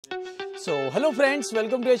So hello friends,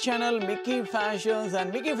 welcome to your channel Micki Fashions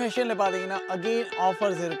and Micki Fashion le pathina again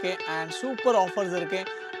offers irukke and super offers irukke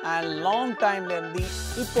and long time la irundhi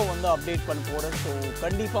ipo vandu update panna poren so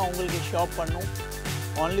kandipa ungalku shop pannum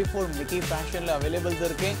only for Micki Fashion la available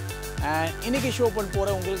irukke and iniki show panna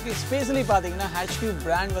pora ungalku especially pathina HQ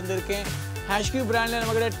brand vandirukke HQ brand la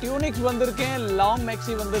namakiட்ட tunics vandirukke long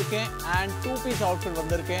maxi vandirukke and two piece outfit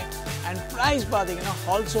vandirukke and price pathina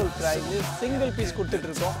wholesale price single piece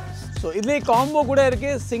kuduthirukkom. So idle combo kuda irukke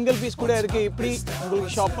single piece kuda irukke ipdi ungalku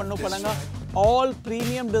shop pannu all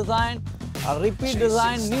premium design repeat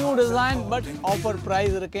design new design but offer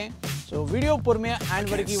price irukke so video pormeya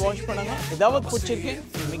and variki watch pannunga idavad pudichirukke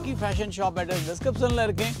Micki Fashion shop address description la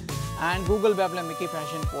irukke and Google map la Micki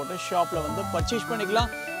Fashion போட்டு shopல வந்து purchase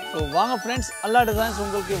பண்ணிக்கலாம் so vaanga friends alla designs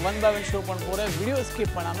உங்களுக்கு one by one show பண்ண போறேன் video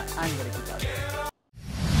skip பண்ணாம and வரைக்கும் பாருங்க.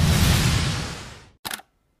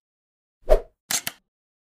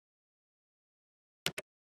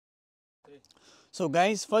 So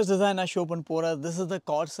guys, first design I show pan pora. This is the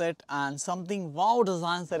corset and something wow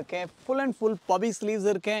designs irke. Full and full puffy sleeves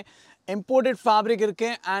irke. Imported fabric irke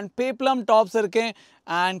and peplum tops irke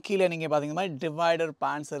and keela ninge pathinga mari divider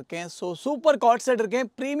pants irke. So super corset irke,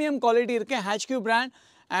 premium quality irke, HQ brand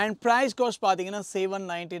and price cost pathinga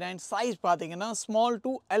 $799. Size pathinga small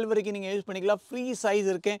to L varaiku ninga use panikala, free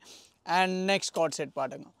size irke and next corset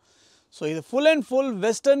patanga. So this full and full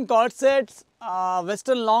western corsets,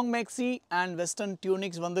 western long maxi and western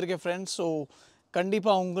tunics vandirke friends. So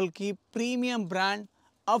kandipa ungalku premium brand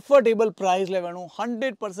affordable price la venum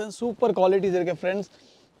 100% super qualities irke friends.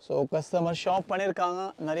 So customer shop pannirukanga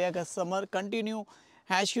nariya customer continue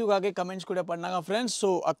HQ kaage comments kuda pannanga friends.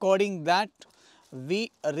 So according that we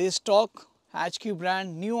restock HQ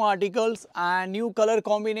brand new articles and new color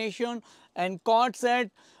combination and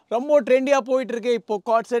corset ரொம்ப ட்ரெண்டியா போயிட்டு இருக்கு இப்போ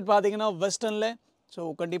God set பாத்தீங்கன்னா வெஸ்டர்ன்ல so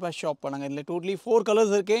கண்டிப்பா shop பண்ணுங்க இதுல totally 4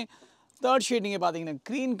 colours இருக்கு third shade நீங்க பாத்தீங்கன்னா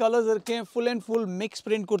green கலர்ஸ் இருக்கு full and full mix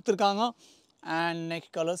print கொடுத்திருக்காங்க and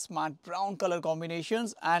next color smart brown color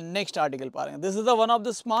combinations and next article பாருங்க this is the one of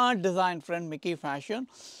the smart design friend Micki Fashion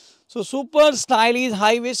so super stylish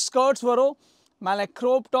high waist skirts வரும் மேல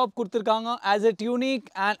crop top கொடுத்திருக்காங்க as a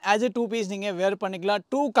tunic and as a two piece நீங்க wear பண்ணிக்கலாம்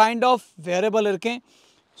two kind of wearable இருக்கு.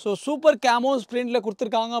 So super camos print la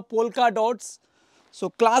kuduthirukanga polka dots so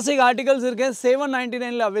classic articles irukke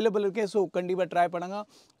 799 la available irukke so kandipa try panunga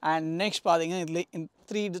and next pathinga idle in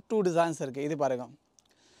two designs irukke idu parunga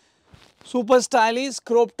super stylish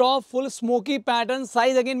crop top full smoky pattern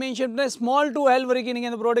size again mentioned small to L varaiku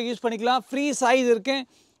neenga indha product use panikalam free size irukke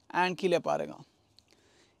and keela parunga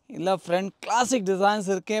illa friend classic designs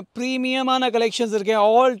irukke premium ana collections irukke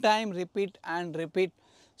all time repeat and repeat.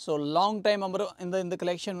 So long time in the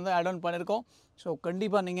collection வந்து add on பண்ணிருக்கோம் so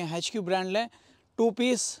கண்டிப்பா நீங்க HQ brandல two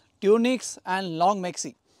piece tunics and long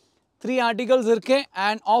maxi three articles இருக்கு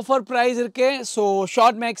and offer price இருக்கு so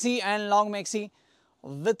short maxi and long maxi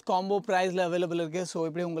with combo price ல available இருக்கு so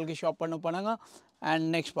இப்படி உங்களுக்கு ஷாப் பண்ணுங்க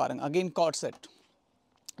and next பாருங்க again corset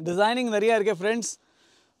designing நிறைய இருக்கு friends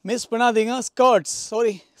miss பண்ணாதீங்க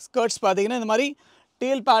skirts பாத்தீங்கன்னா இந்த மாதிரி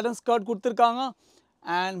tail pattern skirt கொடுத்திருக்காங்க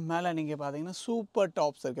and மேல நீங்க பாத்தீங்கன்னா super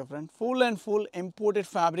tops இருக்கு friend full and full imported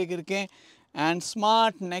fabric இருக்கு and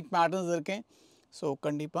smart neck patterns இருக்கு so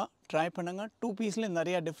கண்டிப்பா ட்ரை பண்ணுங்க two piece ல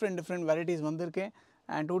நிறைய different varieties வந்திருக்கு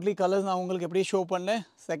and totally colors நான் உங்களுக்கு எப்படி ஷோ பண்ணேன்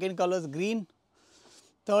second colors green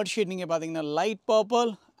third shade நீங்க பாத்தீங்கன்னா light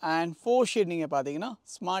purple and fourth shade நீங்க பாத்தீங்கன்னா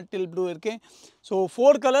smart teal blue இருக்கு so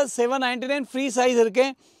four colors 799 free size இருக்கு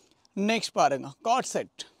next பாருங்க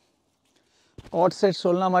corset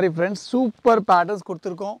சொல்லனா மாதிரி friends super patterns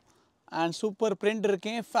கொடுத்திருக்கோம் and super print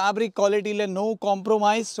இருக்கு fabric quality ல no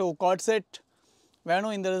compromise so corset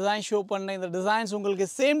வேணும் இந்த டிசைன் ஷோ பண்ண இந்த டிசைன்ஸ் உங்களுக்கு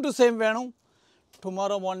சேம் டு சேம் வேணும்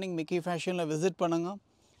tomorrow morning Micki Fashion ல விசிட் பண்ணுங்க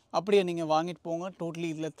அப்படியே நீங்க வாங்கிட்டு போங்க டோட்டலி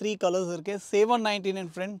இதுல 3 கலர்ஸ் இருக்கு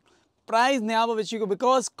 799 friend price ஞாபகம் வெச்சுக்கோ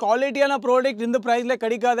because குவாலிட்டியான ப்ராடக்ட் இந்த பிரைஸ்ல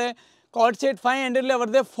கிடைக்காதே corset 500 ல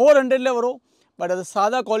வருது 400 ல வரும் பட் அது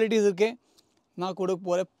சாதா குவாலிட்டிஸ் இருக்கு நான் கொடுக்க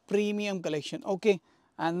போற premium collection okay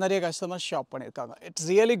and நிறைய customers shop பண்ணிருக்காங்க it's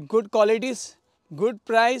really good qualities good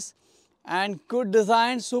price and good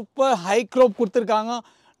design super high crop கொடுத்திருக்காங்க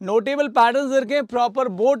notable patterns இருக்கு proper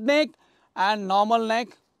boat neck and normal neck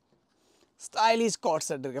stylish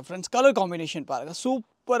corset இருக்கு friends color combination பாருங்க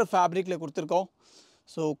super fabric ல கொடுத்திருக்கோம்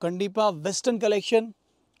so கண்டிப்பா western collection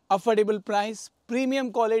affordable price premium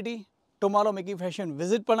quality tomorrow Micki Fashion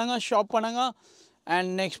visit பண்ணுங்க shop பண்ணுங்க and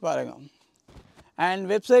next பாருங்க and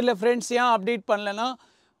website la friends ya update பண்ணலனா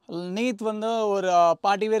neath வந்து ஒரு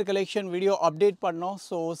party wear collection video update பண்ணோம்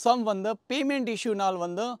so some வந்து பேமெண்ட் இஷ்யூ நாள்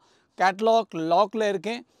வந்து கேட்டலாக் லாக்ல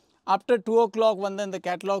இருக்கு after 2 o'clock வந்து இந்த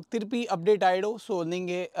கேட்டலாக் திருப்பி அப்டேட் ஆகிடும். ஸோ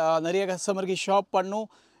நீங்கள் நிறைய கஸ்டமருக்கு ஷாப் பண்ணும்.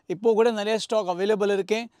 இப்போது கூட நிறைய ஸ்டாக் அவைலபிள்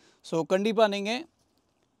இருக்கேன். ஸோ கண்டிப்பாக நீங்கள்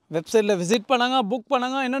வெப்சைட்டில் விசிட் பண்ணாங்க, புக்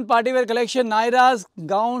பண்ணாங்க. இன்னொன்று பார்ட்டி வேர் கலெக்ஷன் நைராஸ்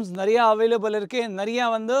கவுன்ஸ் நிறையா அவைலபிள் இருக்குது. நிறையா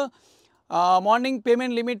வந்து மார்னிங்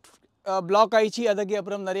பேமெண்ட் லிமிட் பிளாக் ஆயிடுச்சு. அதுக்கு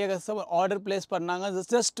அப்புறம் நிறைய கஸ்டமர் ஆர்டர் ப்ளேஸ் பண்ணாங்க.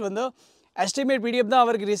 ஜஸ்ட் வந்து எஸ்டிமேட் பிடிஎஃப் தான்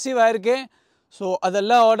அவருக்கு ரிசீவ் ஆகிருக்கு. ஸோ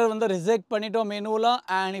அதெல்லாம் ஆர்டர் வந்து ரிஜெக்ட் பண்ணிட்டோம் மெனுவில்.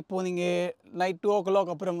 அண்ட் இப்போது நீங்கள் நைட் 2 o'clock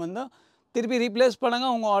அப்புறம் வந்து திருப்பி ரீப்ளேஸ் பண்ணாங்க,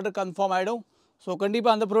 உங்கள் ஆர்டர் கன்ஃபார்ம் ஆகிடும். ஸோ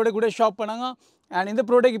கண்டிப்பாக அந்த ப்ராடக்ட் கூட ஷாப் பண்ணாங்க. அண்ட் இந்த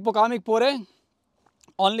ப்ராடக்ட் இப்போ காமிக்க போகிறேன்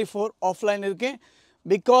only for ஆஃப்லைன் இருக்கேன்.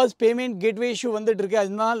 பிகாஸ் பேமெண்ட் கேட்வே இஷ்யூ வந்துட்டு இருக்கு,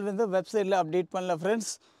 அதனால் வந்து வெப்சைட்டில் அப்டேட் பண்ணல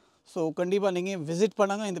ஃப்ரெண்ட்ஸ். ஸோ கண்டிப்பாக நீங்கள் விசிட்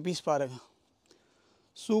பண்ணுங்கள். இந்த பீஸ் பாருங்கள்,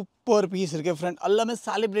 சூப்பர் பீஸ் இருக்குது ஃப்ரெண்ட். எல்லாமே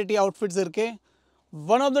செலிப்ரிட்டி அவுட்ஃபிட்ஸ் இருக்குது.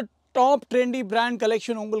 One of the top trendy brand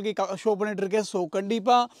collection உங்களுக்கு ஷோ பண்ணிட்டு இருக்கேன். ஸோ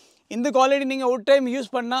கண்டிப்பாக இந்த குவாலிட்டி நீங்கள் ஒரு டைம்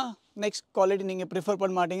யூஸ் பண்ணால் நெக்ஸ்ட் குவாலிட்டி நீங்கள் ப்ரிஃபர்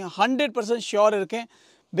பண்ண மாட்டீங்க, 100% ஷியோர் இருக்கேன்.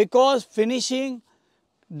 பிகாஸ் ஃபினிஷிங்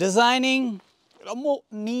டிசைனிங் ரொம்ப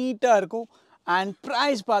நீட்டாக இருக்கும். அண்ட்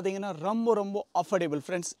ப்ரைஸ் பார்த்தீங்கன்னா ரொம்ப ரொம்ப அஃபோர்டபுள்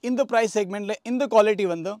ஃப்ரெண்ட்ஸ். இந்த ப்ரைஸ் செக்மெண்ட்டில் இந்த குவாலிட்டி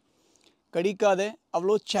வந்து கிடைக்காத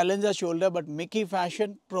அவ்வளோ சேலஞ்சாக shoulder, but Mickey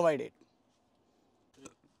fashion provided.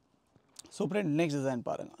 So friend next design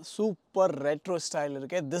பாருங்கள், சூப்பர் ரெட்ரோ ஸ்டைல்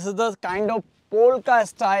இருக்குது. This is the kind of polka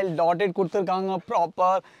style dotted கொடுத்துருக்காங்க.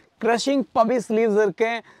 ப்ராப்பர் க்ரஷிங் பபி ஸ்லீவ்ஸ்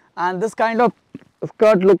இருக்கு. And this kind of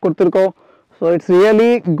skirt look கொடுத்துருக்கோம். So it's really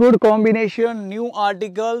good combination. New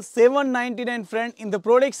article 799 friend. இந்த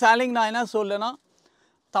product selling நான் என்ன சொல்லலைன்னா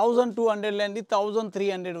 1200லேருந்து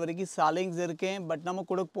 1300 வரைக்கும் சேலிங்ஸ் இருக்கேன். பட் நம்ம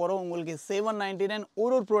கொடுக்க போகிறோம் உங்களுக்கு 799.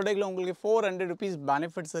 ஒரு ப்ராடக்ட்டில் உங்களுக்கு 400 rupees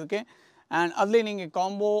பெனிஃபிட்ஸ் இருக்குது. அண்ட் அதுலேயே நீங்கள்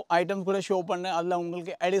காம்போ ஐட்டம்ஸ் கூட ஷோ பண்ண அதில்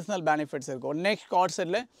உங்களுக்கு அடிஷ்னல் பெனிஃபிட்ஸ் இருக்கும். நெக்ஸ்ட் கார்ட்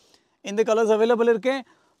செட்டில் இந்த கலர்ஸ் அவைலபிள் இருக்குது.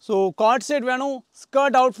 ஸோ கார்ட் செட் வேணும்,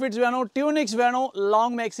 ஸ்கர்ட் அவுட்ஃபிட்ஸ் வேணும், டியூனிக்ஸ் வேணும்,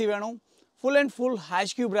 லாங் மேக்ஸி வேணும். ஃபுல் அண்ட் ஃபுல்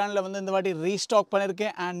HQ பிராண்டில் வந்து இந்த வாட்டி ரீஸ்டாக்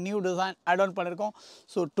பண்ணியிருக்கேன் and new design add on பண்ணியிருக்கோம்.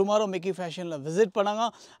 ஸோ டுமாரோ மிக்கி ஃபேஷனில் விசிட் பண்ணாங்க.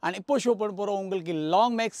 அண்ட் இப்போ ஷோ பண்ண போகிறோம் உங்களுக்கு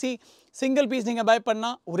லாங் மேக்ஸி. சிங்கிள் பீஸ் நீங்கள் பை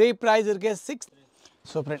பண்ணால் ஒரே ப்ரைஸ் இருக்குது 6.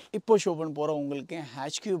 ஸோ ஃப்ரெண்ட் இப்போ ஷோ பண்ண போகிறோம் உங்களுக்கு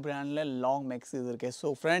HQ பிராண்டில் லாங் மேக்ஸிஸ் இருக்குது. ஸோ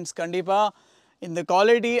ஃப்ரெண்ட்ஸ் கண்டிப்பாக இந்த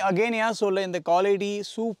குவாலிட்டி அகெயின் ஏன் சொல்ல, இந்த குவாலிட்டி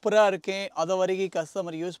சூப்பராக இருக்கேன். அதை வரைக்கும்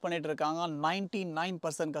கஸ்டமர் யூஸ் பண்ணிகிட்டு இருக்காங்க.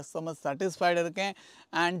 99% கஸ்டமர் சாட்டிஸ்ஃபைடு இருக்கேன்.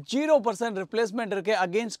 அண்ட் 0% ரிப்ளேஸ்மெண்ட் இருக்குது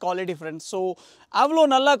அகெயின்ஸ்ட் குவாலிட்டி ஃப்ரெண்ட்ஸ். ஸோ அவ்வளோ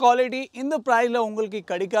நல்ல குவாலிட்டி இந்த ப்ரைஸில் உங்களுக்கு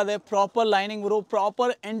கிடைக்காத. ப்ராப்பர் லைனிங் வரும்,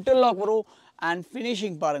 ப்ராப்பர் இன்டர்லாக் வரும். அண்ட்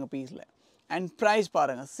ஃபினிஷிங் பாருங்கள் பீஸில். அண்ட் ப்ரைஸ்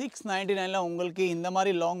பாருங்கள் 699 உங்களுக்கு இந்த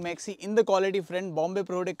மாதிரி லாங் மேக்ஸி இந்த குவாலிட்டி ஃப்ரெண்ட் பாம்பே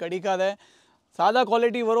ப்ராடக்ட் கிடைக்காத. சாதா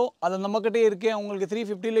குவாலிட்டி வரும், அது நம்மக்கிட்டே இருக்குது. உங்களுக்கு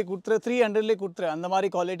 350லே கொடுத்துரு, 300லே கொடுத்துரு, அந்த மாதிரி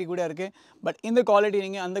குவாலிட்டி கூட இருக்குது. பட் இந்த குவாலிட்டி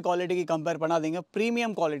நீங்கள் அந்த குவாலிட்டிக்கு கம்பேர் பண்ணாதீங்க,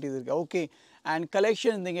 ப்ரீமியம் குவாலிட்டிஸ் இருக்குது. ஓகே. அண்ட்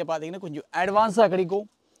கலெக்ஷன் நீங்கள் பார்த்தீங்கன்னா கொஞ்சம் அட்வான்ஸாக கிடைக்கும்.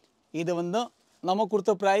 இது வந்து நம்ம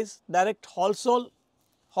கொடுத்த ப்ரைஸ் டைரக்ட்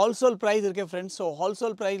ஹோல்சேல் ப்ரைஸ் இருக்குது ஃப்ரெண்ட்ஸ். ஸோ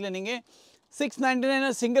ஹோல்சேல் ப்ரைஸில் நீங்கள்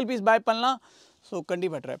 699 சிங்கிள் பீஸ் பை பண்ணலாம். ஸோ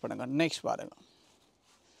கண்டிப்பாக ட்ரை பண்ணுங்கள். நெக்ஸ்ட் பாருங்கள்,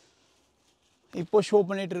 இப்போ ஷோ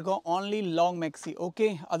பண்ணிகிட்டு இருக்கோம் only லாங் மேக்ஸி. ஓகே,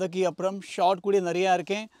 அதுக்கு அப்புறம் ஷார்ட் கூட நிறையா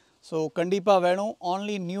இருக்கேன். ஸோ கண்டிப்பாக வேணும்.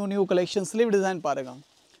 only new collection. Sleeve design பாருங்கள்,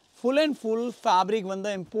 ஃபுல் அண்ட் ஃபுல் ஃபேப்ரிக்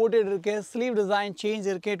வந்து இம்போர்ட்டட் இருக்குது. ஸ்லீவ் டிசைன் சேஞ்ச்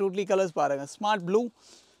இருக்குது. டோட்டலி கலர்ஸ் பாருங்கள், smart blue,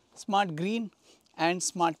 smart green and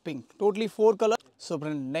smart pink, totally 4 colour. So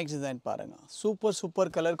friend next design பாருங்கள்,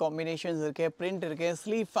 சூப்பர் கலர் காம்பினேஷன்ஸ் இருக்குது, print இருக்குது,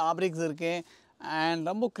 sleeve fabrics இருக்குது and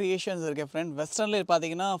ரொம்ப க்ரியேஷன்ஸ் இருக்குது ஃப்ரெண்ட். வெஸ்டர்னில்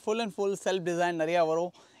பார்த்தீங்கன்னா full and full self design நிறையா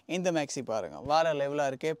வரும். இந்த மேக்ஸி பாருங்கள் வேறு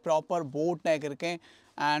லெவலாக இருக்குது. ப்ராப்பர் போட் நேக் இருக்குது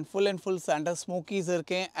and full and full centre ஸ்மோக்கீஸ்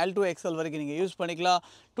இருக்குது. L to XL வரைக்கும் நீங்கள் யூஸ் பண்ணிக்கலாம்.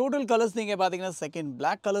 டோட்டல் கலர்ஸ் நீங்கள் பார்த்தீங்கன்னா செகண்ட்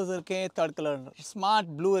பிளாக் கலர்ஸ் இருக்குது, தேர்ட் கலர் ஸ்மார்ட்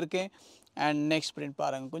ப்ளூ இருக்குது. அண்ட் நெக்ஸ்ட் பிரிண்ட்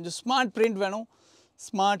பாருங்கள், கொஞ்சம் ஸ்மார்ட் பிரிண்ட் வேணும்,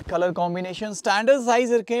 smart colour combination. Standard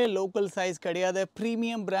size இருக்குது, லோக்கல் சைஸ் கிடையாது.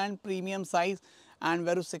 Premium brand, premium size. And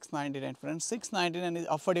வெறும் 699 friends. 699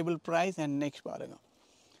 is affordable price. And next பாருங்கள்,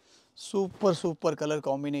 சூப்பர் கலர்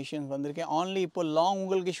காம்பினேஷன்ஸ் வந்திருக்கேன். ஆன்லி இப்போ லாங்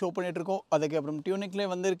உங்களுக்கு ஷோ பண்ணிகிட்ருக்கோம். அதுக்கப்புறம் டியூனிக்லேயே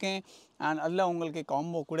வந்திருக்கேன் அண்ட் அதில் உங்களுக்கு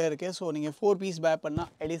காம்போ கூட இருக்குது. ஸோ நீங்கள் 4 பீஸ் பை பண்ணால்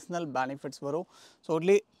அடிஷ்னல் பெனிஃபிட்ஸ் வரும். ஸோ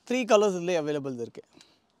இட்லி 3 கலர்ஸ் இதில் அவைலபிள் இருக்குது.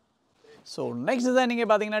 ஸோ நெக்ஸ்ட் டிசைன் நீங்கள்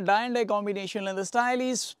பார்த்தீங்கன்னா டை அண்ட் டை காம்பினேஷனில் இந்த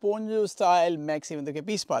ஸ்டைலிஷ் ஸ்போஞ்சு ஸ்டைல் மேக்ஸி வந்திருக்கு.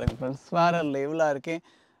 பீஸ் பாருங்கள் ஃப்ரெண்ட்ஸ், வேறு லெவலாக இருக்குது.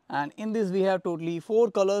 And in this we have totally 4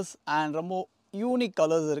 colours and ரொம்ப யூனிக்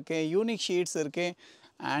கலர்ஸ் இருக்குது, யூனிக் ஷேட்ஸ் இருக்குது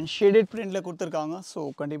அண்ட் ஷேடட் பிரிண்டில் கொடுத்துருக்காங்க. ஸோ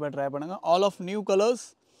கண்டிப்பாக ட்ரை பண்ணுங்கள். All of new colours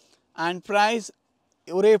and price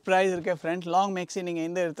ஒரே ப்ரைஸ் இருக்குது ஃப்ரெண்ட். லாங் மேக்ஸி நீங்கள்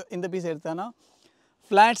இந்த பீஸ் எடுத்தோன்னா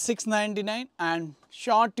ஃப்ளாட் 699 அண்ட்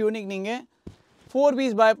ஷார்ட் டியூனிக் நீங்கள் 4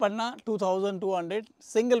 பீஸ் பை பண்ணால் 2200,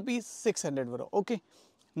 சிங்கிள் பீஸ் 600 வரும். ஓகே,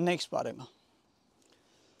 நெக்ஸ்ட் பாருங்கள்,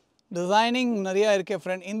 டிசைனிங் நிறையா இருக்குது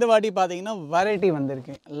ஃப்ரெண்ட். இந்த வாட்டி பார்த்தீங்கன்னா வெரைட்டி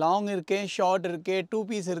வந்திருக்கு. லாங் இருக்குது, ஷார்ட் இருக்குது, 2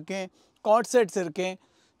 பீஸ் இருக்குது, கார்ட் செட்ஸ் இருக்குது.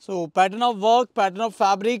 So pattern of work, pattern of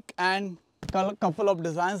fabric and couple of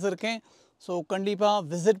designs இருக்கேன். ஸோ கண்டிப்பாக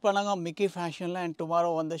விசிட் பண்ணுங்க மிக்கி ஃபேஷனில் அண்ட் டுமாரோ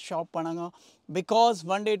வந்து ஷாப் பண்ணுங்க. பிகாஸ்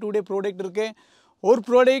 1 day 2 day ப்ராடக்ட் இருக்கு, ஒரு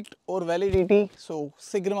ப்ராடக்ட் ஒரு வேலிடிட்டி. ஸோ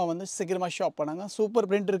சீக்கிரமாக ஷாப் பண்ணுங்க. சூப்பர்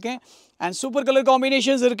பிரிண்ட் இருக்கேன் அண்ட் சூப்பர் கலர்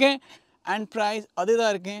காம்பினேஷன்ஸ் இருக்கேன் அண்ட் ப்ரைஸ் அதே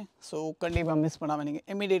தான் இருக்கேன். ஸோ கண்டிப்பாக மிஸ் பண்ணாமல் நீங்கள்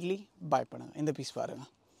இமீடியட்லி பை பண்ணுங்கள். இந்த பீஸ் பாருங்கள்,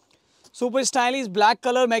 super stylish black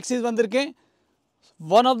colour Maxis வந்திருக்கேன்.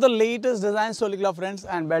 One of the latest designs சொல்லிக்கலாம் ஃப்ரெண்ட்ஸ்.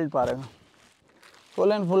 அண்ட் பெல்ட் பாருங்கள்,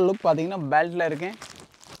 ஃபுல் அண்ட் ஃபுல் லுக் பார்த்தீங்கன்னா பெல்ட்டில் இருக்கேன்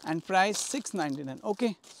அண்ட் ப்ரைஸ் 699. ஓகே,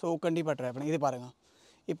 ஸோ கண்டிப்பாக ட்ரை பண்ணுங்கள். இது பாருங்கள்,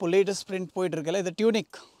 இப்போ லேட்டஸ்ட் பிரிண்ட் போயிட்டுருக்கல, இது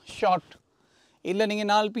டியூனிக் ஷார்ட். இல்லை நீங்கள்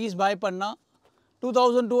 4 பீஸ் பை பண்ணால்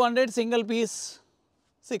 2200, single piece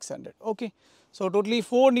 600. Okay, so totally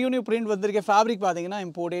 4 new print வந்திருக்கேன். ஃபேப்ரிக் பார்த்தீங்கன்னா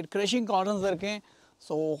இம்போர்ட்டட் க்ரஷிங் காட்டன்ஸ் இருக்கேன்.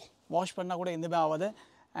 ஸோ வாஷ் பண்ணால் கூட எதுவுமே ஆகாது.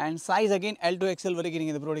 And size again L to XL வரைக்கும்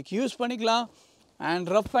நீங்கள் இந்த ப்ராடக்ட் யூஸ் பண்ணிக்கலாம் and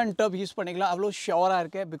rough and dub use பண்ணிக்கலாம். அவ்வளோ ஷியோராக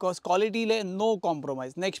இருக்குது பிகாஸ் குவாலிட்டியில் நோ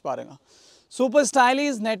காம்ப்ரமைஸ். நெக்ஸ்ட் பாருங்கள், super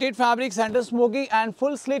stylish netted fabric, centre smoking and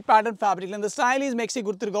full slit pattern ஃபேப்ரிக்கில் இந்த ஸ்டைலிஷ் Mxi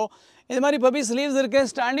கொடுத்துருக்கோம். இது மாதிரி பப்பி ஸ்லீவ்ஸ் இருக்குது,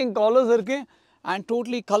 ஸ்டாண்டிங் காலர்ஸ் இருக்குது அண்ட்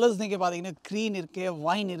டோட்டலி கலர்ஸ் நீங்கள் பார்த்தீங்கன்னா க்ரீன் இருக்குது,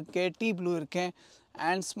 வைன் இருக்குது, டீ ப்ளூ இருக்குது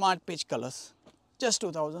and smart pitch colours. Just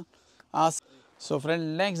 2000. So friend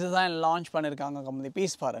next design launch பண்ணியிருக்காங்க கம்பெனி.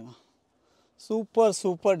 பீஸ் பாருங்கள்,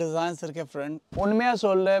 சூப்பர் டிசைன்ஸ் இருக்கே ஃப்ரெண்ட். உண்மையாக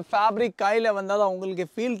சொல்ல ஃபேப்ரிக் கையில் வந்தால் தான் உங்களுக்கு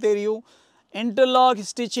ஃபீல் தெரியும். இன்டர்லாக்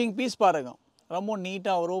ஸ்டிச்சிங் பீஸ் பாருங்கள், ரொம்ப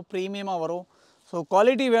நீட்டாக வரும், ப்ரீமியமாக வரும். ஸோ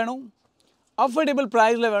குவாலிட்டி வேணும், அஃபோர்டபுள்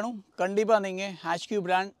ப்ரைஸில் வேணும். கண்டிப்பாக நீங்கள் HQ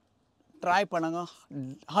பிராண்ட் ட்ரை பண்ணுங்கள்.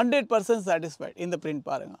 100% சாட்டிஸ்ஃபைட். இந்த பிரிண்ட்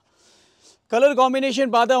பாருங்கள், கலர்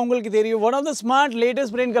காம்பினேஷன் பார்த்தா உங்களுக்கு தெரியும். One of the smart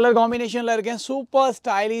latest print colour காம்பினேஷனில் இருக்கேன். சூப்பர்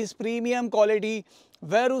ஸ்டைலிஷ் ப்ரீமியம் குவாலிட்டி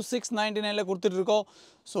வெறும் 699 கொடுத்துட்ருக்கோம்.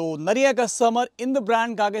 ஸோ நிறைய கஸ்டமர் இந்த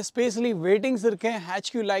பிராண்ட்காக ஸ்பெஷலி வெயிட்டிங்ஸ் இருக்கேன்,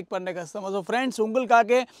 HQ லைக் பண்ணுற கஸ்டமர். ஸோ ஃப்ரெண்ட்ஸ்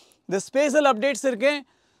உங்களுக்காக இந்த ஸ்பெஷல் அப்டேட்ஸ் இருக்கேன்.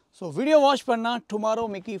 ஸோ வீடியோ வாட்ச் பண்ணால் டுமாரோ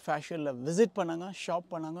மிக்கி ஃபேஷனில் விசிட் பண்ணுங்க, ஷாப்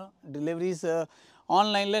பண்ணுங்க. டெலிவரிஸ்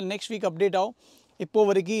ஆன்லைனில் நெக்ஸ்ட் வீக் அப்டேட் ஆகும். இப்போ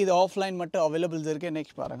வரைக்கும் இது ஆஃப்லைன் மட்டும் அவைலபிள்ஸ் இருக்குது.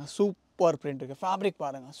 நெக்ஸ்ட் பாருங்கள், சூப்பர் பிரிண்ட் இருக்குது. ஃபேப்ரிக்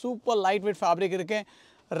பாருங்கள், சூப்பர் லைட் வெயிட் ஃபேப்ரிக் இருக்குது.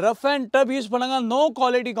 ரஃப் அண்ட் டப் யூஸ் பண்ணுங்க, நோ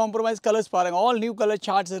குவாலிட்டி காம்ப்ரமைஸ். கலர்ஸ் பாருங்கள், ஆல் நியூ கலர்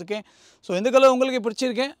சார்ட்ஸ் இருக்கேன். ஸோ இந்த கலர் உங்களுக்கு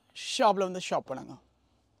பிடிச்சிருக்கேன், ஷாப்பில் வந்து ஷாப் பண்ணுங்க.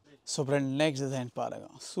 ஸோ ஃப்ரெண்ட் நெக்ஸ்ட் டிசைன்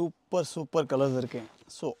பாருங்கள், சூப்பர் கலர்ஸ் இருக்கேன்.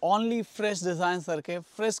 ஸோ only ஃப்ரெஷ் டிசைன்ஸ் இருக்கேன்,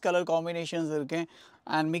 ஃப்ரெஷ் கலர் காம்பினேஷன்ஸ் இருக்கேன்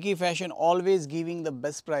and Mickey fashion always giving the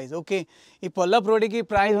best price. Okay, இப்போ எல்லா ப்ராடக்ட்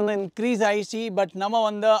ப்ரைஸ் வந்து இன்க்ரீஸ் ஆகிடுச்சு, பட் நம்ம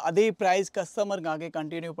வந்து அதே ப்ரைஸ் கஸ்டமருக்காக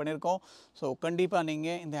கண்டினியூ பண்ணியிருக்கோம். ஸோ கண்டிப்பாக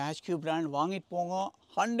நீங்கள் இந்த HQ பிராண்ட் வாங்கிட்டு போங்க,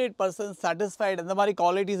 100% சாட்டிஸ்ஃபைடு. இந்த மாதிரி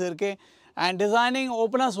குவாலிட்டிஸ் இருக்குது அண்ட் டிசைனிங்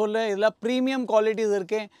ஓப்பனாக சொல்ல இதில் ப்ரீமியம் குவாலிட்டிஸ்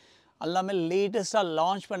இருக்குது. எல்லாமே லேட்டஸ்ட்டாக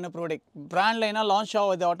லான்ச் பண்ண ப்ராடக்ட். பிராண்டில் என்ன லான்ச்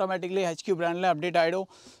ஆகும், இது ஆட்டோமேட்டிக்லி HQ பிராண்டில் அப்டேட் ஆகிடும்.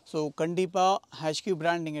 ஸோ கண்டிப்பாக HQ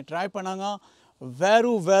பிராண்ட் நீங்கள் ட்ரை பண்ணாங்க.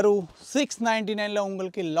 வெறும் 699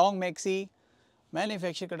 உங்களுக்கு லாங் Mxi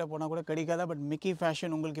மேனுஃபேக்சர் கிட்ட போனால் கூட கிடைக்காதா, பட் மிக்கி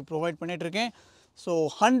ஃபேஷன் உங்களுக்கு ப்ரொவைட் பண்ணிகிட்ருக்கேன். ஸோ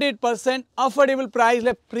 100% அஃபோர்டபுள்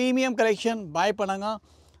ப்ரைஸில் ப்ரீமியம் கலெக்ஷன் பை பண்ணுங்க.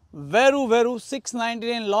 வெறும்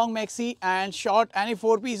 699 long Mxi and short any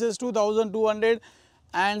 4 pieces 2200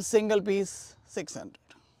 and single piece 600.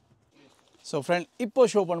 So friend இப்போ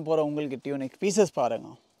ஷோ பண்ண போகிற உங்களுக்கு டியூனிக் பீசஸ்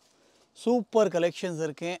பாருங்கள். சூப்பர் கலெக்ஷன்ஸ்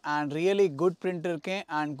இருக்கேன் அண்ட் ரியலி குட் பிரிண்ட் இருக்கேன்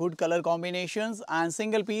and good colour combinations and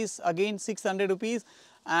single piece again 600 rupees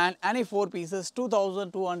and any 4 pieces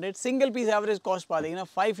 2200. Single piece average cost பார்த்தீங்கன்னா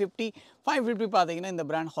 550 பார்த்தீங்கன்னா இந்த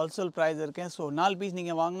பிராண்ட் ஹோல்சேல் ப்ரைஸ் இருக்கேன். ஸோ 4 பீஸ்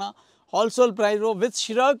நீங்கள் வாங்கினா wholesale price with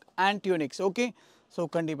Chirag and டியூனிக்ஸ். Okay, so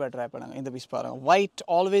கண்டிப்பாக try பண்ணுங்கள். இந்த பீஸ் பாருங்கள், white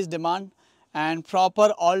always demand and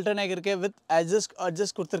proper alternate இருக்கேன் வித்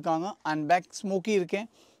அட்ஜஸ்ட் கொடுத்துருக்காங்க அண்ட் பேக் ஸ்மோக்கி இருக்கேன்.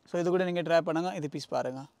 ஸோ இது கூட நீங்கள் ட்ரை பண்ணுங்கள். இது பீஸ்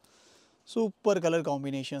பாருங்கள், சூப்பர் கலர்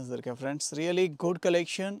காம்பினேஷன்ஸ் இருக்கேன் friends, really good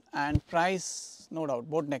collection and price no doubt.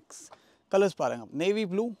 Boat next colours பாருங்கள், navy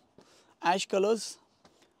blue, ash colours,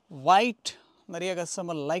 white நிறைய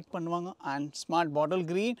கஸ்டமர் லைக் பண்ணுவாங்க and smart bottle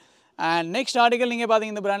green. And next article நீங்கள்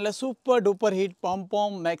பார்த்தீங்க இந்த பிராண்டில் super duper hit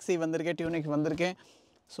bomb Mxi வந்திருக்கேன், டியூனிக்ஸ் வந்திருக்கேன்.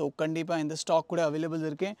 ஸோ கண்டிப்பாக இந்த ஸ்டாக் கூட அவைலபிள்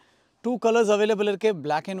இருக்கேன். 2 கலர்ஸ் அவைலபிள் இருக்குது,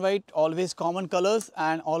 black and white, always common colours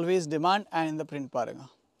and always demand. And இந்த பிரிண்ட் பாருங்கள்,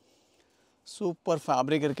 சூப்பர்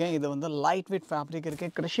ஃபேப்ரிக் இருக்கேன். இது வந்து லைட் வெயிட் ஃபேப்ரிக்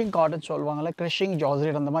இருக்குது, க்ரஷிங் காட்டன் சொல்லுவாங்கள்ல, க்ரஷிங்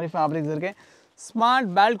ஜார்ஜெட் அந்த மாதிரி ஃபேப்ரிக்ஸ் இருக்கேன். ஸ்மார்ட்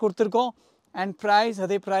பெல்ட் கொடுத்துருக்கோம் அண்ட் ப்ரைஸ்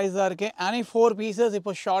அதே ப்ரைஸ் தான் இருக்குது. any 4 pieces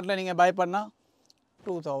இப்போ ஷார்ட்டில் நீங்கள் பை பண்ணால்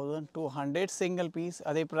 2200, சிங்கிள் பீஸ்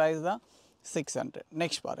அதே ப்ரைஸ் தான் 600.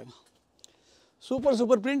 நெக்ஸ்ட் பாருங்கள்,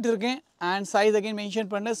 சூப்பர் பிரிண்ட் இருக்கேன் அண்ட் சைஸ் அகைன்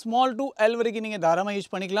மென்ஷன் பண்ணேன், ஸ்மால் டு L வரைக்கும் நீங்கள் தாராளமாக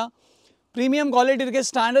யூஸ் பண்ணிக்கலாம். ப்ரீமியம் குவாலிட்டி இருக்குது,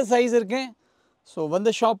 ஸ்டாண்டர்ட் சைஸ் இருக்கேன். ஸோ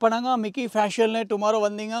வந்து ஷாப் பண்ணாங்க மிக்கி ஃபேஷனில். டுமாரோ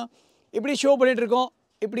வந்தீங்க இப்படி ஷோ பண்ணிகிட்ருக்கோம்,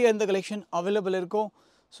 இப்படி எந்த கலெக்ஷன் அவைலபிள் இருக்கும்.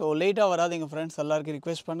 ஸோ லேட்டாக வராதிங்க ஃப்ரெண்ட்ஸ், எல்லாருக்கும்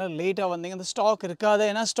ரிக்வெஸ்ட் பண்ண லேட்டாக வந்தீங்க. அந்த ஸ்டாக் இருக்காது,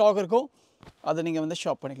 ஏன்னா ஸ்டாக் இருக்கும் அதை நீங்கள் வந்து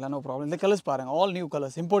ஷாப் பண்ணிக்கலாம், நோ ப்ராப்ளம். இந்த கலர்ஸ் பாருங்கள், all new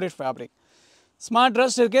colours, imported fabric. Smart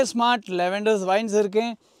rust இருக்குது, ஸ்மார்ட் லெவெண்டர்ஸ் வைன்ஸ்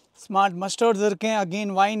இருக்குது, ஸ்மார்ட் மஸ்டர்ட்ஸ் இருக்குது,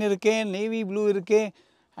 அகெயின் வைன் இருக்குது, நேவி ப்ளூ இருக்குது.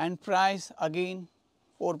 And price again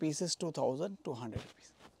 4 pieces 2200 rupees.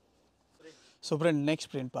 So friend next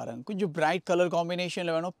print பாருங்கள், கொஞ்சம் பிரைட் கலர்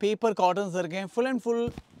காம்பினேஷனில் வேணும். பேப்பர் காட்டன்ஸ் இருக்கேன், ஃபுல் அண்ட் ஃபுல்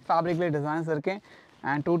ஃபேப்ரிக்கில் டிசைன்ஸ் இருக்கேன்.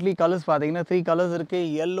 அண்ட் டோட்டலி கலர்ஸ் பார்த்தீங்கன்னா 3 கலர்ஸ்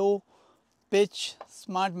இருக்குது, yellow, pitch,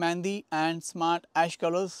 smart mehndi and smart ash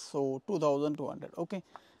colours. So 2200. Okay.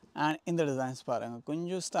 And இந்த designs பாருங்கள்,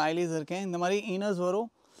 கொஞ்சம் ஸ்டைலிஷ் இருக்கேன். இந்த மாதிரி இன்னர்ஸ்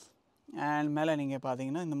வரும். அண்ட் மேலே நீங்கள்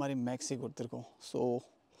பார்த்தீங்கன்னா இந்த மாதிரி மேக்ஸி கொடுத்துருக்கோம். ஸோ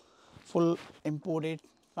ஃபுல் இம்போர்ட்டட்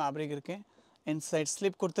ஃபேப்ரிக் இருக்கேன். இன்சைட்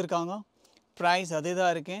ஸ்லிப் கொடுத்துருக்காங்க. ப்ரைஸ் அதே தான்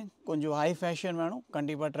இருக்கேன். கொஞ்சம் ஹை ஃபேஷன் வேணும்,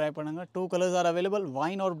 கண்டிப்பாக ட்ரை பண்ணுங்கள். 2 colours are available,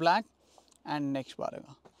 wine or black. And next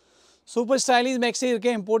பாருங்கள், சூப்பர் ஸ்டைலிஷ் மேக்ஸி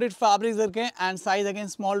இருக்கேன், இம்போர்ட்டட் ஃபேப்ரிக்ஸ் இருக்கேன். And size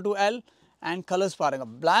again small to L. And colours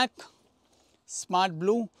பாருங்கள், black, smart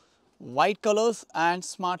blue, white colours and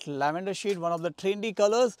smart lavender shade, one of the trendy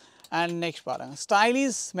colors. And next பாருங்கள்,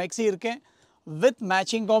 stylish maxi இருக்கேன் with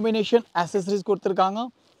matching combination accessories கொடுத்துருக்காங்க.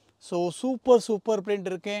 So super print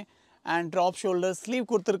இருக்கேன். And drop shoulder sleeve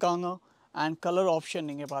கொடுத்துருக்காங்க. And colour option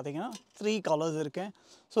நீங்கள் பார்த்தீங்கன்னா 3 colours இருக்கேன்.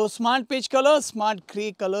 So smart peach colour, smart grey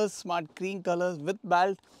colours, smart green colours with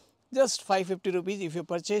belt, just 550 rupees if you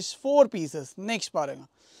purchase 4 pieces. Next பாருங்கள்,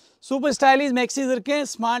 super stylish Maxis இருக்கேன்,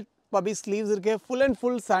 smart பபி sleeves இருக்கேன், full and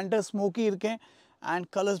full Santner smoky இருக்கேன். And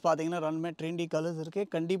colours பார்த்தீங்கன்னா ரன்மே trendy colours இருக்குது,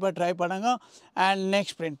 கண்டிப்பாக try பண்ணுங்கள். And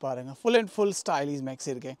next print பாருங்கள், full and full stylish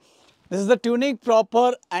maxi இருக்கேன். This is the tunic, proper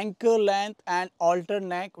ankle length and alter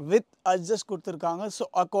neck with adjust கொடுத்துருக்காங்க. So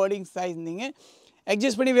according size நீங்கள்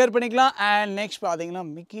adjust பண்ணி வேர் பண்ணிக்கலாம். அண்ட் நெக்ஸ்ட் பார்த்தீங்கன்னா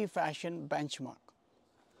Mickey fashion bench mark.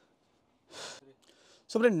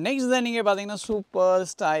 So friend next தான் நீங்கள் பார்த்தீங்கன்னா சூப்பர்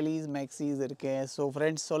ஸ்டைலிஷ் மேக்ஸிஸ் இருக்கேன். ஸோ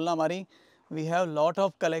ஃப்ரெண்ட்ஸ் சொன்ன மாதிரி we have lot of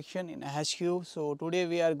collection in HQ. So today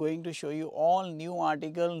we are going to show you all new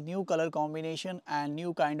article, new color combination and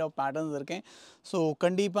new kind of patterns irken. So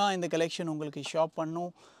kandipa in the collection ungalku shop pannu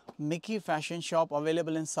Micki fashion shop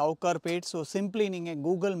available in Sowcarpet. So simply ninge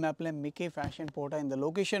Google map la Micki fashion pota in the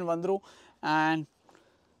location vandru. And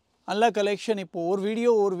alla collection இப்போ ஒரு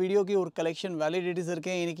வீடியோக்கு ஒரு collection வேலிடிட்டிஸ்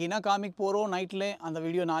இருக்குது. இன்றைக்கி என்ன comic போகிறோம் நைட்டில் அந்த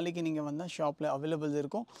வீடியோ நாளைக்கு நீங்கள் வந்து ஷாப்பில் அவைலபிள்ஸ்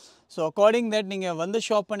இருக்கும். ஸோ அக்கார்டிங் தட் நீங்கள் வந்து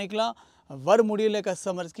ஷாப் பண்ணிக்கலாம். வர முடியல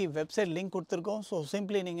கஸ்டமர்ஸ்க்கு வெப்சைட் லிங்க் கொடுத்துருக்கோம். ஸோ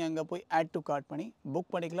சிம்பிளி நீங்கள் அங்கே போய் ஆட் டு கார்ட் பண்ணி புக்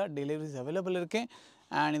பண்ணிக்கலாம். டெலிவரிஸ் அவைலபிள் இருக்கேன்.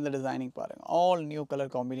 அண்ட் இந்த டிசைனிங் பாருங்கள், all new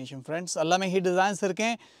colour combination friends, எல்லாமே ஹிட் டிசைன்ஸ்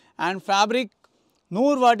இருக்கேன். அண்ட் ஃபேப்ரிக்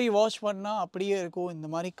 100 வாட்டி வாஷ் பண்ணால் அப்படியே இருக்கும். இந்த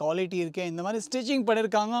மாதிரி குவாலிட்டி இருக்கேன், இந்த மாதிரி ஸ்டிச்சிங்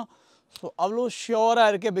பண்ணியிருக்காங்க. ஸோ அவ்வளோ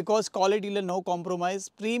ஷியோராக இருக்குது, பிகாஸ் குவாலிட்டியில் நோ காம்ப்ரமைஸ்,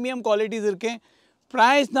 ப்ரீமியம் குவாலிட்டிஸ் இருக்கேன்.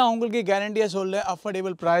 ப்ரைஸ் நான் உங்களுக்கு கேரண்டியாக சொல்ல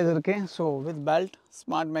அஃபோர்டபுள் ப்ரைஸ் இருக்கேன். So with belt,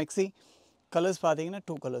 smart maxi. Colours பார்த்தீங்கன்னா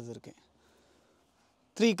 2 கலர்ஸ் இருக்கேன்,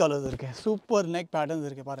 3 கலர்ஸ் இருக்கேன். சூப்பர் நெக் பேட்டர்ன்ஸ்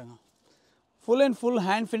இருக்குது பாருங்கள். Full and full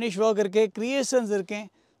hand finish work இருக்கேன், க்ரியேஷன்ஸ் இருக்கேன்.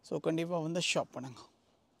 ஸோ கண்டிப்பாக வந்து ஷாப் பண்ணுங்கள்.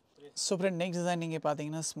 ஸோ ஃப்ரெண்ட் நெக்ஸ்ட் டிசைன் நீங்கள்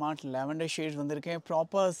பார்த்தீங்கன்னா ஸ்மார்ட் லாவெண்டர் ஷேட்ஸ் வந்திருக்கேன்.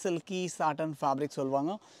 ப்ராப்பர் சில்கி சாட்டன் ஃபேப்ரிக்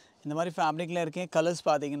சொல்லுவாங்க. இந்த மாதிரி ஃபேப்ரிக்கில் இருக்கேன். கலர்ஸ்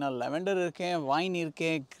பார்த்தீங்கன்னா லெவெண்டர் இருக்கேன், வைன்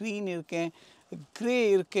இருக்கேன், க்ரீன் இருக்கேன், க்ரே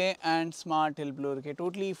இருக்கேன் அண்ட் ஸ்மார்ட் ஹில் ப்ளூ இருக்கேன்.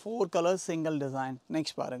 Totally 4 colours single design.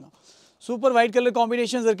 Next பாருங்கள், சூப்பர் ஒயிட் கலர்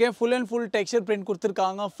காம்பினேஷன்ஸ் இருக்கேன். Full and full texture print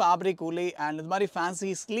கொடுத்துருக்காங்க, ஃபேப்ரிக் உள்ளே. அண்ட் இது மாதிரி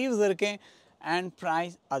ஃபேன்சி ஸ்லீவ்ஸ் இருக்கேன். அண்ட்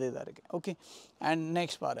ப்ரைஸ் அதே தான் இருக்குது. ஓகே. அண்ட்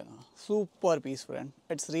நெக்ஸ்ட் பாருங்கள், super piece friend,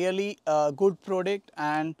 it's really good product.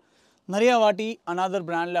 And நிறையா வாட்டி அனதர்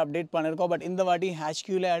பிராண்டில் அப்டேட் பண்ணியிருக்கோம், பட் இந்த வாட்டி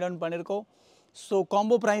HQவில் ஆட் ஆன் பண்ணியிருக்கோம். ஸோ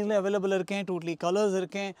காம்போ ப்ரைஸில் அவைலபிள் இருக்கேன். டோட்டலி கலர்ஸ்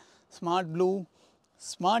இருக்கேன், smart blue,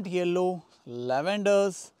 smart yellow,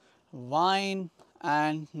 lavenders, wine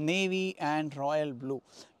and navy and royal blue.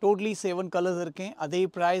 Totally 7 colors இருக்கேன். அதே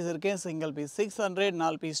ப்ரைஸ் இருக்கேன். Single piece 600,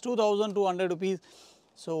 4 piece 2200 rupees.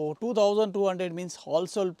 So 2200 means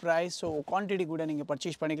wholesale price. So quantity கூட நீங்கள்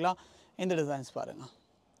purchase பண்ணிக்கலாம். இந்த டிசைன்ஸ் பாருங்கள்,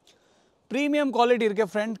 ப்ரீமியம் குவாலிட்டி இருக்க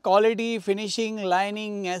friend. Quality, finishing,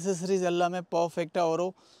 lining, accessories எல்லாமே பர்ஃபெக்டாக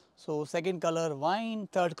வரும். So second colour wine,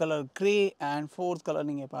 third colour grey and fourth colour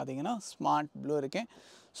நீங்கள் பார்த்தீங்கன்னா ஸ்மார்ட் ப்ளூ இருக்கேன்.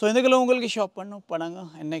 ஸோ இந்த கலர் உங்களுக்கு ஷாப் பண்ணுங்க.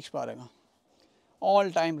 நெக்ஸ்ட் பாருங்கள்,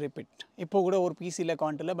 ஆல் டைம் ரிப்பீட். இப்போ கூட ஒரு பீஸில்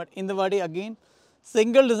கான்ட்டில், பட் இந்த வாட்டி அகெயின்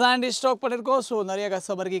சிங்கிள் டிசைன் ஸ்டாக் பண்ணியிருக்கோம். ஸோ நிறைய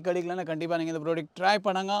கஸ்டமருக்கு கிடைக்கலன்னா கண்டிப்பாக நீங்கள் இந்த ப்ராடக்ட் ட்ரை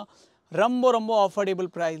பண்ணுங்க. ரொம்ப அஃபோர்டபுள்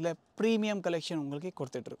ப்ரைஸில் ப்ரீமியம் கலெக்ஷன் உங்களுக்கு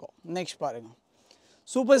கொடுத்துட்ருக்கோம். நெக்ஸ்ட் பாருங்கள்,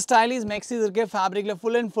 சூப்பர் ஸ்டைலிஷ் மேக்ஸிஸ் இருக்கேன். ஃபேப்ரிக்கில்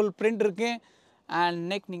ஃபுல் அண்ட் ஃபுல் பிரிண்ட் இருக்கேன். அண்ட்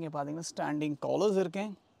நெக் நீங்கள் பார்த்தீங்கன்னா ஸ்டாண்டிங் காலர்ஸ்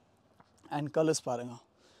இருக்கேன். அண்ட் கலர்ஸ் பாருங்கள்,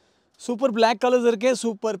 சூப்பர் பிளாக் கலர்ஸ் இருக்கேன்,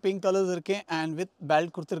 சூப்பர் பிங்க் கலர்ஸ் இருக்கேன். அண்ட் வித்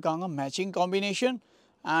பெல்ட் கொடுத்துருக்காங்க, மேட்சிங் காம்பினேஷன்.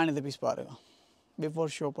 அண்ட் இந்த பீஸ் பாருங்கள்,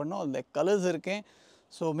 பிஃபோர் ஷோ பண்ணோம் அந்த கலர்ஸ் இருக்கேன்.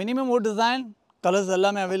 ஸோ மினிமம் ஒரு டிசைன் கலர்ஸ்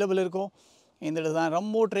எல்லாமே அவைலபிள் இருக்கும். இந்த டிசைன்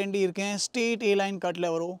ரொம்ப ட்ரெண்டி இருக்கேன். ஸ்ட்ரெயிட் ஏ லைன் கட்டில்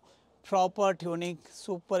வரும், ப்ராப்பர் டியூனிக்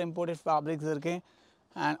சூப்பர் இம்போர்ட்டட் ஃபேப்ரிக்ஸ் இருக்கு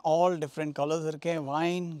அண்ட் ஆல் டிஃப்ரெண்ட் கலர்ஸ் இருக்கு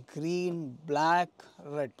வைன் க்ரீன் பிளாக்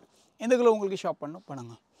ரெட் இதுக்குள்ள உங்களுக்கு ஷாப்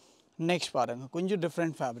பண்ணுங்க நெக்ஸ்ட் பாருங்க கொஞ்சம்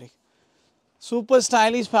different fabric super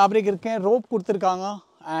stylish fabric இருக்கு ரோப் கொடுத்துருக்காங்க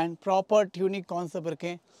அண்ட் ப்ராப்பர் டியூனிக் கான்செப்ட்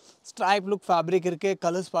இருக்கு ஸ்ட்ரைப் லுக் ஃபேப்ரிக் இருக்கு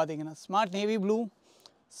கலர்ஸ் பார்த்தீங்கன்னா smart navy blue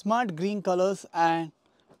smart green colours and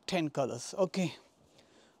 10 colors okay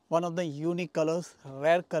one of the unique colors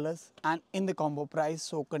rare colors and in the combo price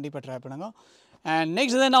so kandipa try பண்ணுங்க and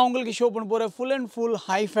next then நான் உங்களுக்கு show பண்ண போற full and full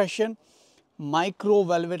high fashion micro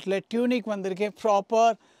velvetல tunic வந்திருக்கு proper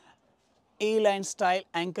A line style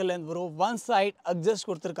ankle length வரும் one side adjust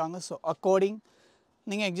கொடுத்திருக்காங்க so according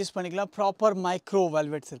நீங்க adjust பண்ணிக்கலாம் proper micro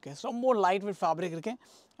velvets இருக்கு ரொம்ப light weight fabric இருக்கு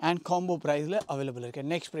and combo priceல available இருக்கு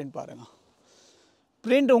next print பாருங்க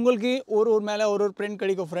print உங்களுக்கு ஒரு மேல ஒரு print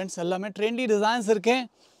கிடைக்கும் friends எல்லாமே trendy designs இருக்கு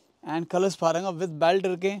and colors பாருங்க with belt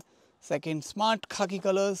இருக்கு second smart khaki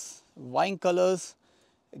colors wine colors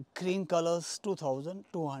green colors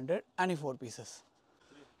 2294 pieces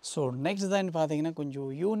so next design பாத்தீங்கன்னா கொஞ்சம்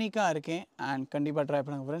யூனிக்கா இருக்கு and கண்டிப்பா ட்ரை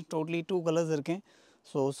பண்ணுங்க friends totally two colors இருக்கு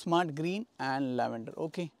so smart green and lavender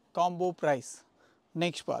okay combo price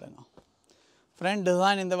next பாருங்க friend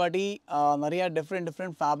design இந்த வாட்டி நிறைய different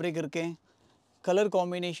fabric இருக்கு color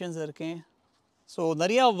combinations இருக்கு so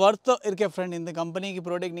நிறைய worth இருக்கு friend இந்த கம்பெனிக்கு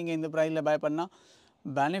ப்ராடக்ட் நீங்க இந்த பிரைஸ்ல பை பண்ணா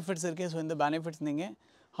benefits இருக்கு so இந்த benefits நீங்க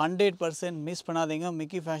 100% மிஸ் பண்ணாதீங்க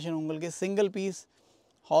மிக்கி ஃபேஷன் உங்களுக்கு சிங்கிள் பீஸ்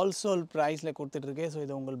wholesale priceல கொடுத்துட்டு இருக்கு so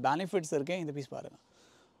இது உங்களுக்கு benefits இருக்கு இந்த பீஸ் பாருங்க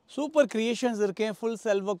சூப்பர் கிரியேஷன்ஸ் இருக்கு full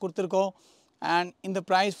silver கொடுத்திருக்கோம் and இந்த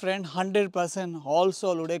price friend 100%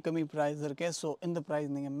 wholesale உடைய கம்மி price இருக்கு so இந்த price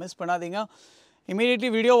நீங்க மிஸ் பண்ணாதீங்க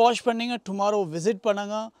immediately video watch பண்ணீங்க tomorrow visit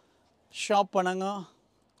பண்ணுங்க ஷாப் பண்ணுங்க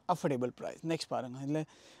அஃபோர்டபுள் ப்ரைஸ் நெக்ஸ்ட் பாருங்கள் இதில்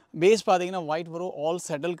பேஸ் பார்த்தீங்கன்னா ஒயிட் வரும் ஆல்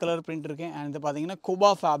செட்டில் கலர் பிரிண்ட் இருக்கேன் அண்ட் இது பார்த்தீங்கன்னா குபா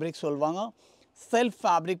ஃபேப்ரிக் சொல்லுவாங்க செல்ஃப்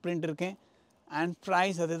ஃபேப்ரிக் பிரிண்ட் இருக்கேன் அண்ட்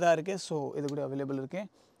ப்ரைஸ் அது தான் இருக்குது ஸோ இது கூட அவைலபிள் இருக்குது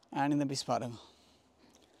அண்ட் இந்த பீஸ் பாருங்கள்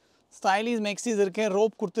ஸ்டைலிஷ் மெக்ஸிஸ் இருக்குது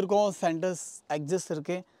ரோப் கொடுத்துருக்கோம் சென்டர்ஸ் எக்ஸஸ்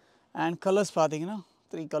இருக்குது அண்ட் கலர்ஸ் பார்த்தீங்கன்னா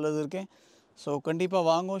 3 கலர்ஸ் இருக்குது ஸோ கண்டிப்பாக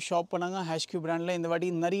வாங்க ஷாப் பண்ணுங்க HQ பிராண்டில் இந்த வாட்டி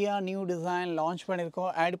நிறையா நியூ டிசைன் லான்ச்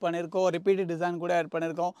பண்ணியிருக்கோம் ஆட் பண்ணியிருக்கோம் ரிப்பீட்டட் டிசைன் கூட ஆட்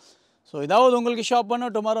பண்ணியிருக்கோம் ஸோ ஏதாவது உங்களுக்கு ஷாப்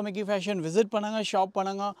பண்ணோம் டுமாரோ மிக்கி ஃபேஷன் விசிட் பண்ணுங்கள் ஷாப்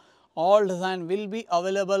பண்ணுங்கள் all design will be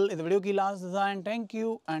available இந்த வீடியோக்கு last design thank you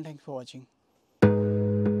and thanks for வாட்சிங்